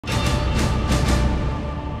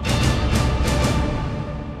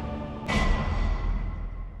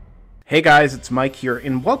Hey guys, it's Mike here,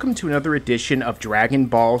 and welcome to another edition of Dragon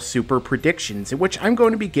Ball Super Predictions, in which I'm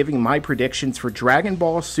going to be giving my predictions for Dragon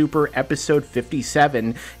Ball Super Episode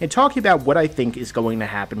 57, and talking about what I think is going to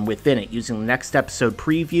happen within it, using the next episode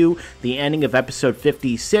preview, the ending of Episode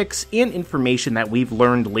 56, and information that we've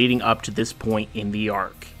learned leading up to this point in the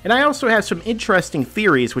arc. And I also have some interesting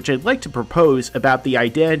theories which I'd like to propose about the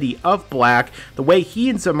identity of Black, the way he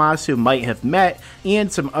and Zamasu might have met,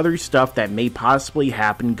 and some other stuff that may possibly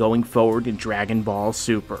happen going forward in Dragon Ball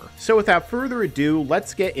Super. So without further ado,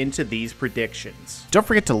 let's get into these predictions. Don't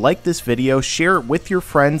forget to like this video, share it with your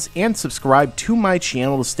friends, and subscribe to my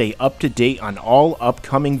channel to stay up to date on all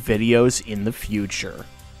upcoming videos in the future.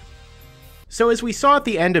 So as we saw at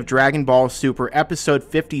the end of Dragon Ball Super Episode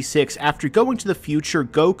 56, after going to the future,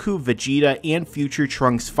 Goku, Vegeta, and Future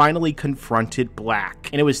Trunks finally confronted Black,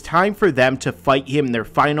 and it was time for them to fight him in their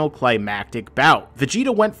final climactic bout.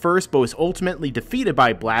 Vegeta went first, but was ultimately defeated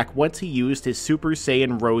by Black once he used his Super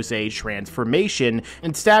Saiyan Rose transformation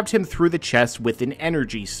and stabbed him through the chest with an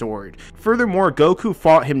energy sword. Furthermore, Goku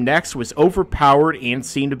fought him next, was overpowered, and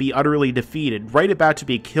seemed to be utterly defeated, right about to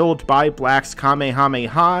be killed by Black's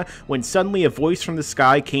Kamehameha, when suddenly a voice from the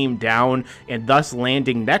sky came down, and thus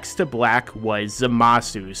landing next to Black was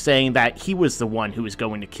Zamasu, saying that he was the one who was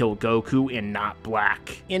going to kill Goku and not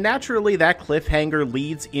Black. And naturally, that cliffhanger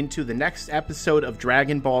leads into the next episode of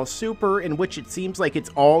Dragon Ball Super, in which it seems like it's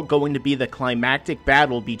all going to be the climactic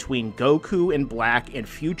battle between Goku and Black and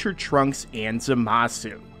Future Trunks and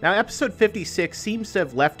Zamasu. Now, episode 56 seems to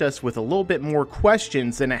have left us with a little bit more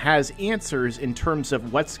questions than it has answers in terms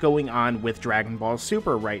of what's going on with Dragon Ball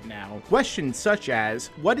Super right now. Questions such as,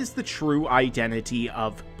 what is the true identity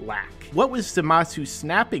of Black? What was Zamasu's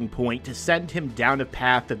snapping point to send him down a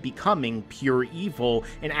path of becoming pure evil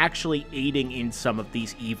and actually aiding in some of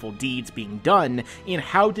these evil deeds being done? And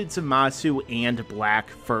how did Zamasu and Black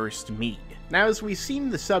first meet? Now, as we've seen in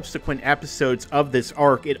the subsequent episodes of this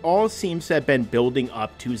arc, it all seems to have been building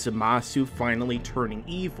up to Zamasu finally turning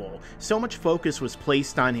evil. So much focus was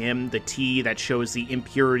placed on him, the tea that shows the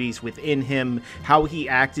impurities within him, how he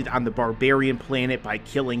acted on the barbarian planet by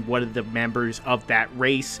killing one of the members of that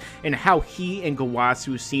race, and how he and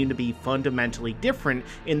Gowasu seem to be fundamentally different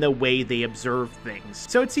in the way they observe things.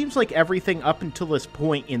 So it seems like everything up until this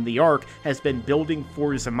point in the arc has been building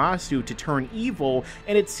for Zamasu to turn evil,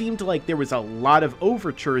 and it seemed like there was a lot of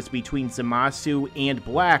overtures between Zamasu and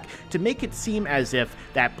Black to make it seem as if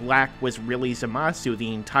that Black was really Zamasu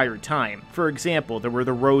the entire time. For example, there were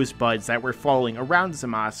the rosebuds that were falling around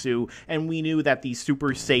Zamasu, and we knew that the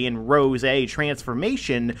Super Saiyan Rose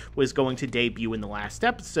transformation was going to debut in the last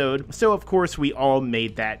episode, so of course we all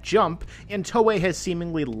made that jump, and Toei has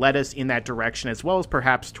seemingly led us in that direction, as well as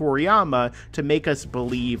perhaps Toriyama, to make us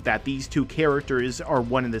believe that these two characters are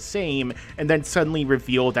one and the same, and then suddenly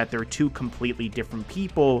reveal that they're two completely different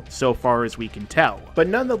people so far as we can tell. But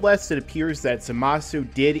nonetheless, it appears that Zamasu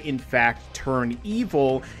did in fact turn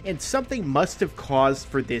evil, and something must have caused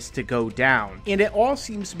for this to go down. And it all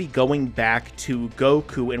seems to be going back to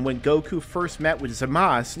Goku, and when Goku first met with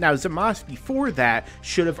Zamasu. Now, Zamasu before that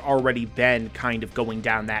should have already been kind of going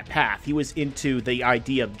down that path. He was into the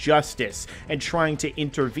idea of justice and trying to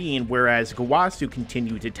intervene, whereas Gowasu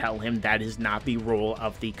continued to tell him that is not the role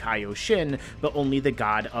of the Kaioshin, but only the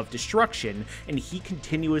god of destruction. And he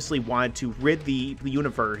continuously wanted to rid the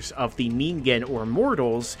universe of the Ningen or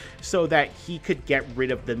mortals so that he could get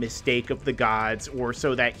rid of the mistake of the gods, or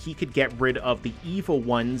so that he could get rid of the evil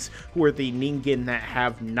ones who are the Ningen that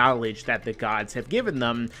have knowledge that the gods have given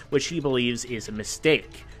them, which he believes is a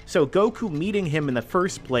mistake. So Goku meeting him in the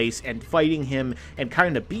first place and fighting him and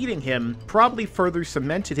kind of beating him probably further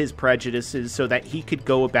cemented his prejudices so that he could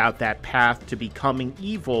go about that path to becoming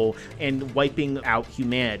evil and wiping out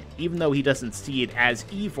humanity. Even though he doesn't see it as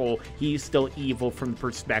evil, he's still evil from the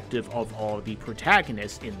perspective of all the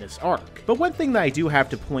protagonists in this arc. But one thing that I do have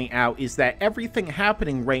to point out is that everything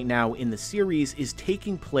happening right now in the series is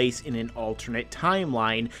taking place in an alternate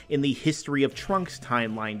timeline, in the history of Trunks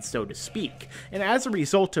timeline, so to speak. And as a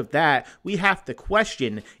result of that, we have to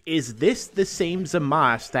question, is this the same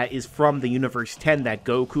Zamasu that is from the Universe 10 that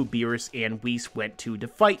Goku, Beerus, and Whis went to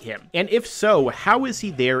fight him? And if so, how is he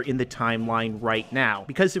there in the timeline right now?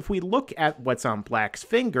 Because if we look at what's on Black's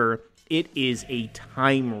finger, it is a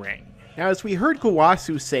time ring. Now, as we heard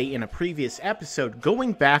Gowasu say in a previous episode,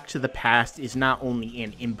 going back to the past is not only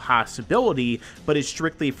an impossibility, but is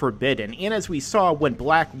strictly forbidden. And as we saw, when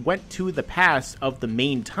Black went to the past of the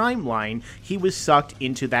main timeline, he was sucked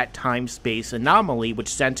into that time-space anomaly,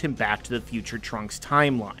 which sent him back to the Future Trunks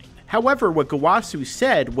timeline. However, what Gowasu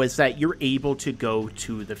said was that you're able to go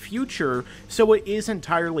to the future, so it is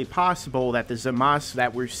entirely possible that the Zamasu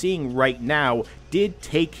that we're seeing right now did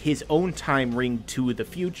take his own time ring to the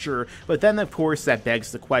future, but then of course that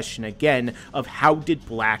begs the question again of how did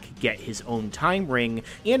Black get his own time ring,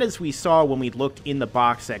 and as we saw when we looked in the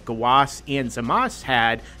box that Gowasu and Zamasu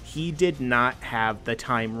had, he did not have the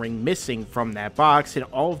time ring missing from that box, and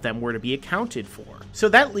all of them were to be accounted for. So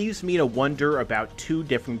that leaves me to wonder about two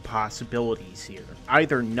different possibilities here.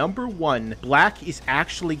 Either number one, Black is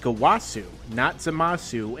actually Gowasu, not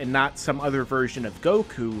Zamasu, and not some other version of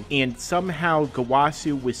Goku, and somehow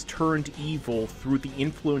Gowasu was turned evil through the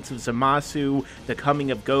influence of Zamasu, the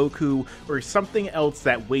coming of Goku, or something else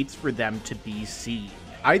that waits for them to be seen.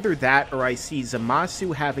 Either that, or I see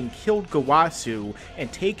Zamasu having killed Gowasu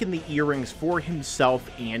and taken the earrings for himself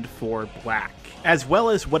and for Black, as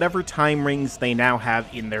well as whatever time rings they now have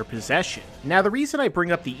in their possession. Now, the reason I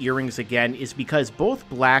bring up the earrings again is because both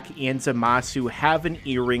Black and Zamasu have an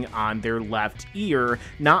earring on their left ear,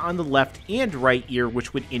 not on the left and right ear,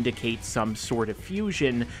 which would indicate some sort of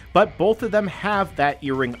fusion, but both of them have that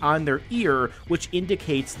earring on their ear, which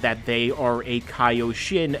indicates that they are a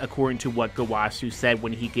Kaioshin, according to what Gowasu said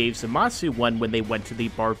when he gave Zamasu one when they went to the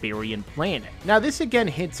Barbarian planet. Now, this again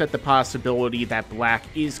hints at the possibility that Black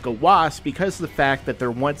is Gowasu because of the fact that they're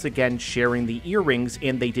once again sharing the earrings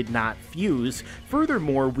and they did not fuse.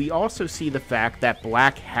 Furthermore, we also see the fact that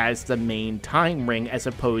Black has the main time ring as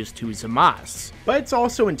opposed to Zamasu. But it's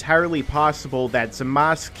also entirely possible that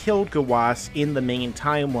Zamasu killed Gowasu in the main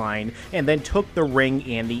timeline and then took the ring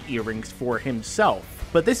and the earrings for himself.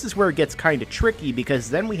 But this is where it gets kind of tricky because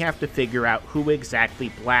then we have to figure out who exactly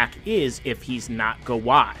Black is if he's not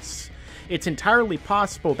Gowasu. It's entirely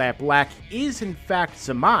possible that Black is in fact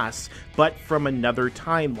Zamasu, but from another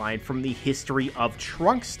timeline, from the History of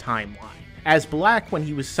Trunks timeline. As Black, when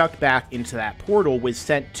he was sucked back into that portal, was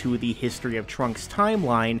sent to the History of Trunks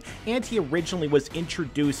timeline, and he originally was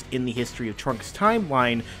introduced in the History of Trunks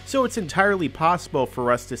timeline, so it's entirely possible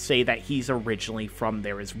for us to say that he's originally from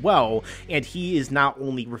there as well, and he is not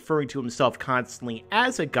only referring to himself constantly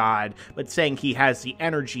as a god, but saying he has the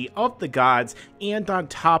energy of the gods, and on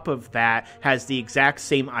top of that, has the exact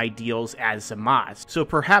same ideals as Zamasu. So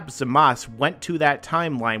perhaps Zamasu went to that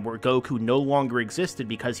timeline where Goku no longer existed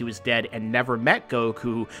because he was dead and never met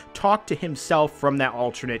Goku, talked to himself from that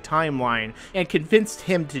alternate timeline, and convinced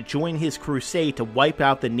him to join his crusade to wipe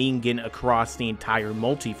out the Ningen across the entire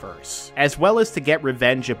multiverse, as well as to get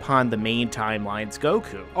revenge upon the main timeline's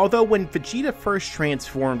Goku. Although when Vegeta first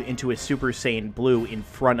transformed into a Super Saiyan Blue in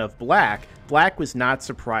front of Black, Black was not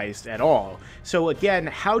surprised at all. So again,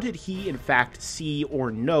 how did he in fact see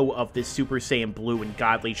or know of this Super Saiyan Blue and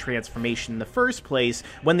godly transformation in the first place,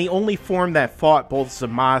 when the only form that fought both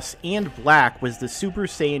Zamasu and Black was the Super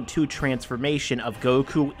Saiyan 2 transformation of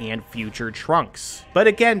Goku and future Trunks? But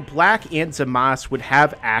again, Black and Zamasu would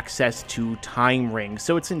have access to time rings,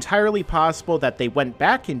 so it's entirely possible that they went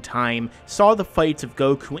back in time, saw the fights of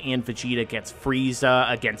Goku and Vegeta against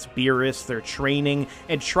Frieza, against Beerus, their training,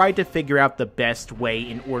 and tried to figure out the best way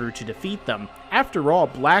in order to defeat them. After all,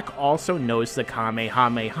 Black also knows the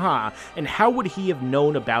Kamehameha, and how would he have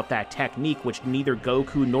known about that technique which neither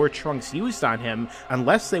Goku nor Trunks used on him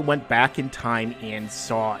unless they went back in time and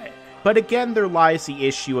saw it? But again, there lies the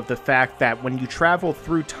issue of the fact that when you travel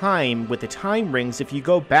through time with the time rings, if you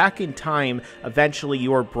go back in time, eventually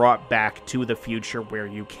you are brought back to the future where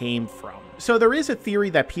you came from. So there is a theory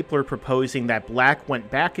that people are proposing that Black went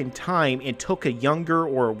back in time and took a younger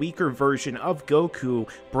or a weaker version of Goku,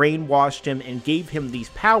 brainwashed him, and gave him these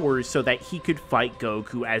powers so that he could fight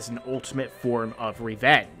Goku as an ultimate form of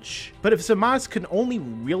revenge. But if Zamasu can only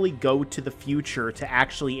really go to the future to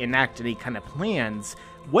actually enact any kind of plans,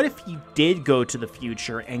 what if he did go to the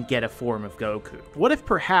future and get a form of Goku? What if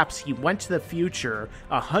perhaps he went to the future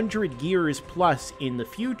 100 years plus in the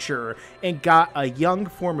future and got a young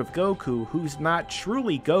form of Goku who's not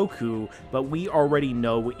truly Goku, but we already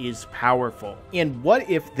know is powerful? And what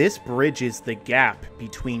if this bridges the gap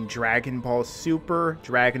between Dragon Ball Super,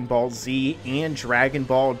 Dragon Ball Z, and Dragon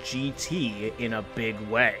Ball GT in a big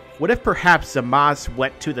way? What if perhaps Zamasu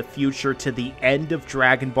went to the future to the end of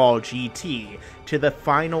Dragon Ball GT, to the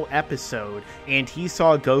final episode, and he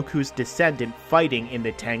saw Goku's descendant fighting in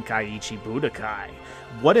the Tenkaichi Budokai?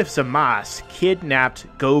 What if Zamasu kidnapped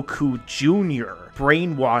Goku Jr.,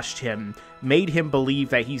 brainwashed him, made him believe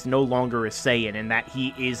that he's no longer a Saiyan and that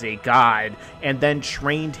he is a god, and then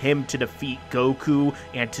trained him to defeat Goku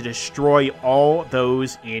and to destroy all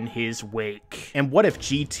those in his wake. And what if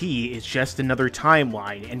GT is just another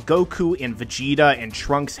timeline, and Goku and Vegeta and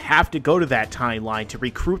Trunks have to go to that timeline to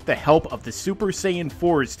recruit the help of the Super Saiyan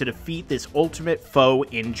 4s to defeat this ultimate foe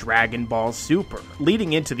in Dragon Ball Super,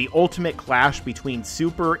 leading into the ultimate clash between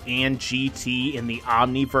Super and GT in the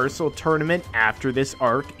Omniversal Tournament after this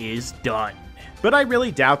arc is done. But I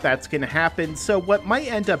really doubt that's going to happen, so what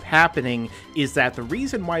might end up happening is that the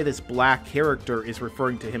reason why this Black character is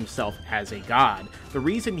referring to himself as a god, the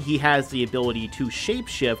reason he has the ability to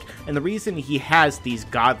shapeshift, and the reason he has these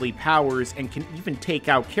godly powers and can even take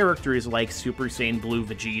out characters like Super Saiyan Blue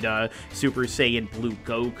Vegeta, Super Saiyan Blue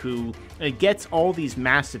Goku, and gets all these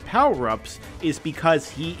massive power-ups is because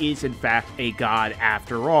he is in fact a god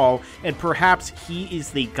after all, and perhaps he is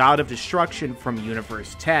the god of destruction from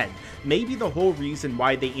Universe 10. Maybe the whole reason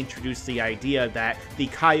why they introduced the idea that the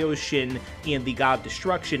Kaioshin and the God of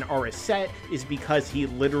Destruction are a set is because he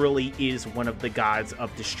literally is one of the gods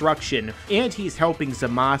of destruction, and he's helping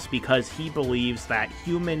Zamasu because he believes that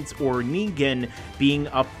humans or Negan being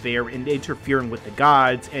up there and interfering with the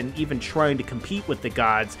gods and even trying to compete with the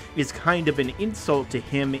gods is kind of an insult to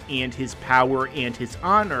him and his power and his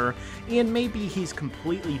honor, and maybe he's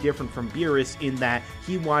completely different from Beerus in that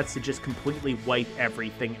he wants to just completely wipe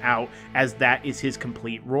everything out, as that is his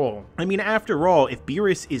complete role. I mean, after all, if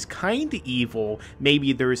Beerus is kinda evil,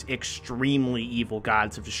 maybe there's extremely evil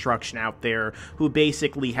gods of destruction out there who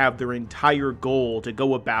basically have their entire goal to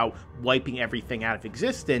go about wiping everything out of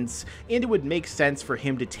existence, and it would make sense for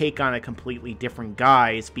him to take on a completely different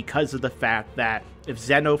guise because of the fact that if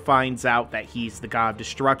Zeno finds out that he's the god of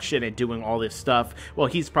destruction and doing all this stuff, well,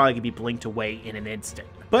 he's probably gonna be blinked away in an instant.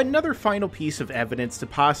 But another final piece of evidence to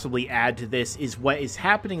possibly add to this is what is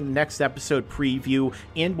happening in the next episode preview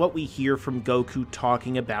and what we hear from Goku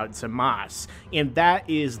talking about Zamasu, and that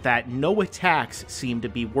is that no attacks seem to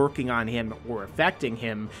be working on him or affecting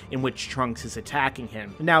him in which Trunks is attacking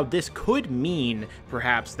him. Now, this could mean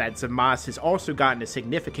perhaps that Zamasu has also gotten a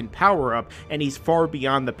significant power up and he's far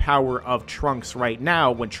beyond the power of Trunks right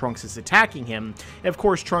now when Trunks is attacking him. And of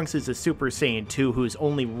course, Trunks is a Super Saiyan 2 who's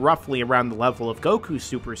only roughly around the level of Goku's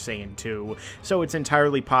Super Saiyan 2, so it's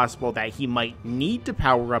entirely possible that he might need to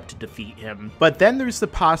power up to defeat him. But then there's the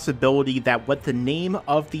possibility that what the name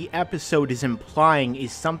of the episode is implying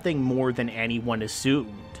is something more than anyone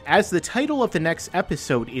assumed, as the title of the next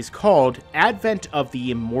episode is called Advent of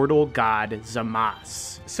the Immortal God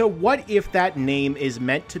Zamasu. So what if that name is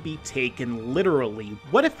meant to be taken literally?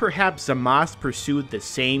 What if perhaps Zamasu pursued the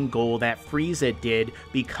same goal that Frieza did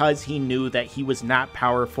because he knew that he was not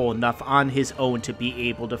powerful enough on his own to be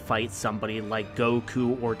able to fight somebody like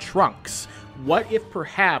Goku or Trunks? What if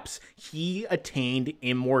perhaps he attained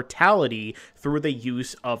immortality through the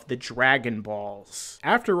use of the Dragon Balls?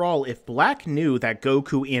 After all, if Black knew that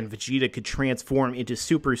Goku and Vegeta could transform into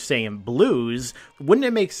Super Saiyan Blues, wouldn't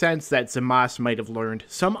it make sense that Zamasu might have learned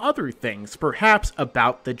some other things, perhaps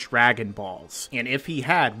about the Dragon Balls? And if he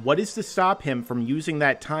had, what is to stop him from using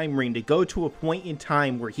that time ring to go to a point in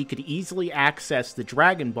time where he could easily access the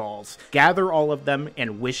Dragon Balls, gather all of them,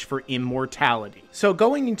 and wish for immortality? So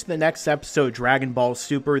going into the next episode, Dragon Ball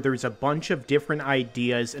Super, there's a bunch of different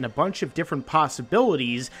ideas and a bunch of different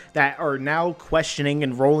possibilities that are now questioning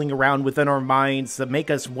and rolling around within our minds that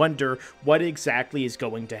make us wonder what exactly is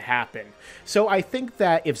going to happen. So I think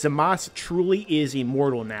that if Zamasu truly is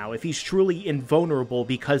immortal now, if he's truly invulnerable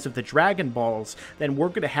because of the Dragon Balls, then we're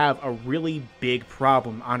going to have a really big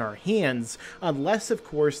problem on our hands, unless of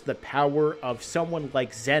course the power of someone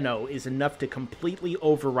like Zeno is enough to completely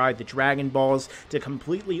override the Dragon Balls, to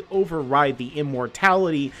completely override the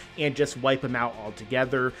immortality and just wipe him out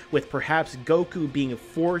altogether, with perhaps Goku being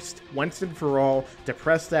forced once and for all to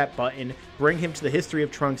press that button, bring him to the History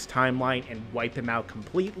of Trunks timeline, and wipe him out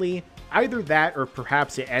completely. Either that, or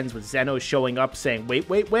perhaps it ends with Zeno showing up saying,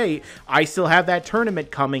 wait, I still have that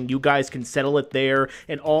tournament coming, you guys can settle it there,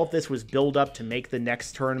 and all of this was build up to make the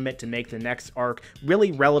next tournament, to make the next arc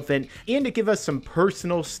really relevant, and to give us some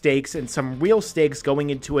personal stakes and some real stakes going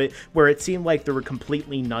into it where it seemed like there were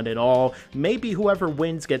completely none at all. Maybe whoever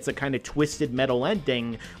wins gets a kind of twisted metal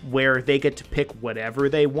ending where they get to pick whatever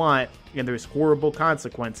they want, and there's horrible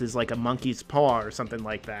consequences like a monkey's paw or something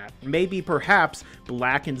like that. Maybe perhaps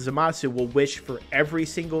Black and Zamasu will wish for every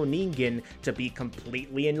single Ningen to be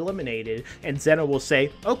completely eliminated, and Zeno will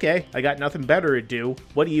say, okay, I got nothing better to do.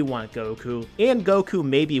 What do you want, Goku? And Goku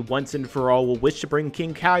maybe once and for all will wish to bring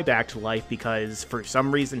King Kai back to life because for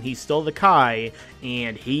some reason he's still the Kai,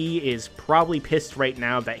 and he is probably pissed right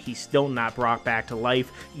now that he's still not brought back to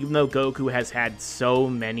life, even though Goku has had so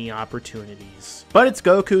many opportunities. But it's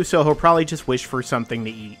Goku, so he'll probably just wish for something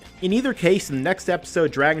to eat. In either case, in the next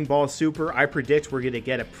episode, Dragon Ball Super, I predict we're going to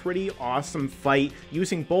get a pretty awesome fight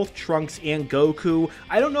using both Trunks and Goku.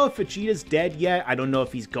 I don't know if Vegeta's dead yet. I don't know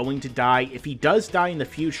if he's going to die. If he does die in the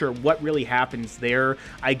future, what really happens there?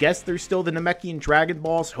 I guess there's still the Namekian Dragon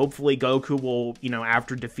Balls. Hopefully Goku will,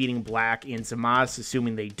 after defeating Black and Zamasu,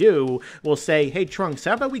 assuming they do, will say, hey Trunks,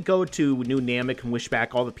 how about we go to New Namek and wish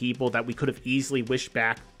back all the people that we could have easily wished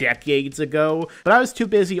back decades ago? But I was too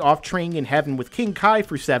busy off training in heaven with King Kai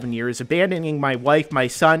for 7 years, abandoning my wife, my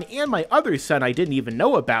son, and my other son I didn't even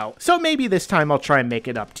know about. So maybe this time I'll try and make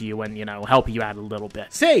it up to you and, help you out a little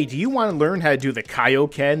bit. Say, do you want to learn how to do the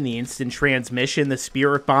Kaioken, the instant transmission, the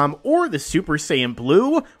Spirit Bomb, or the Super Saiyan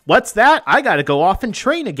Blue? What's that? I gotta go off and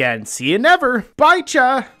train again. See you never. Bye,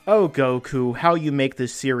 cha! Oh, Goku, how you make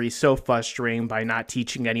this series so frustrating by not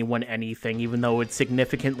teaching anyone anything, even though it would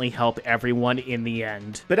significantly help everyone in the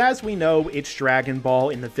end. But as we know, it's Dragon Ball,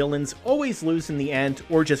 and the villains always lose in the end,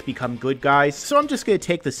 or just become good guys, so I'm just gonna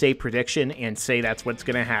take the safe prediction and say that's what's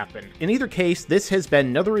gonna happen. In either case, this has been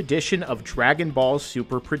another edition of Dragon Ball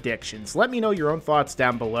Super Predictions. Let me know your own thoughts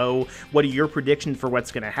down below. What are your predictions for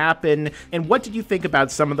what's gonna happen? And what did you think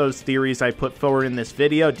about some of those theories I put forward in this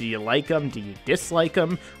video? Do you like them? Do you dislike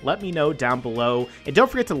them? Let me know down below. And don't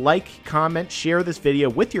forget to like, comment, share this video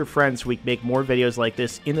with your friends so we can make more videos like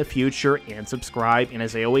this in the future, and subscribe. And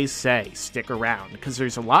as I always say, stick around, because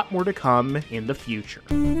there's a lot more to come in the future.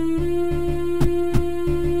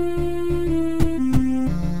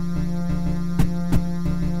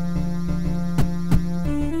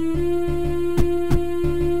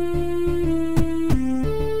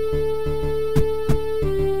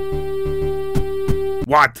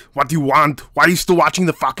 What? What do you want? Why are you still watching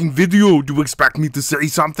the fucking video? Do you expect me to say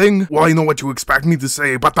something? Well, I know what you expect me to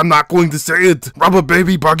say, but I'm not going to say it. Rubber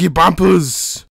baby buggy bumpers.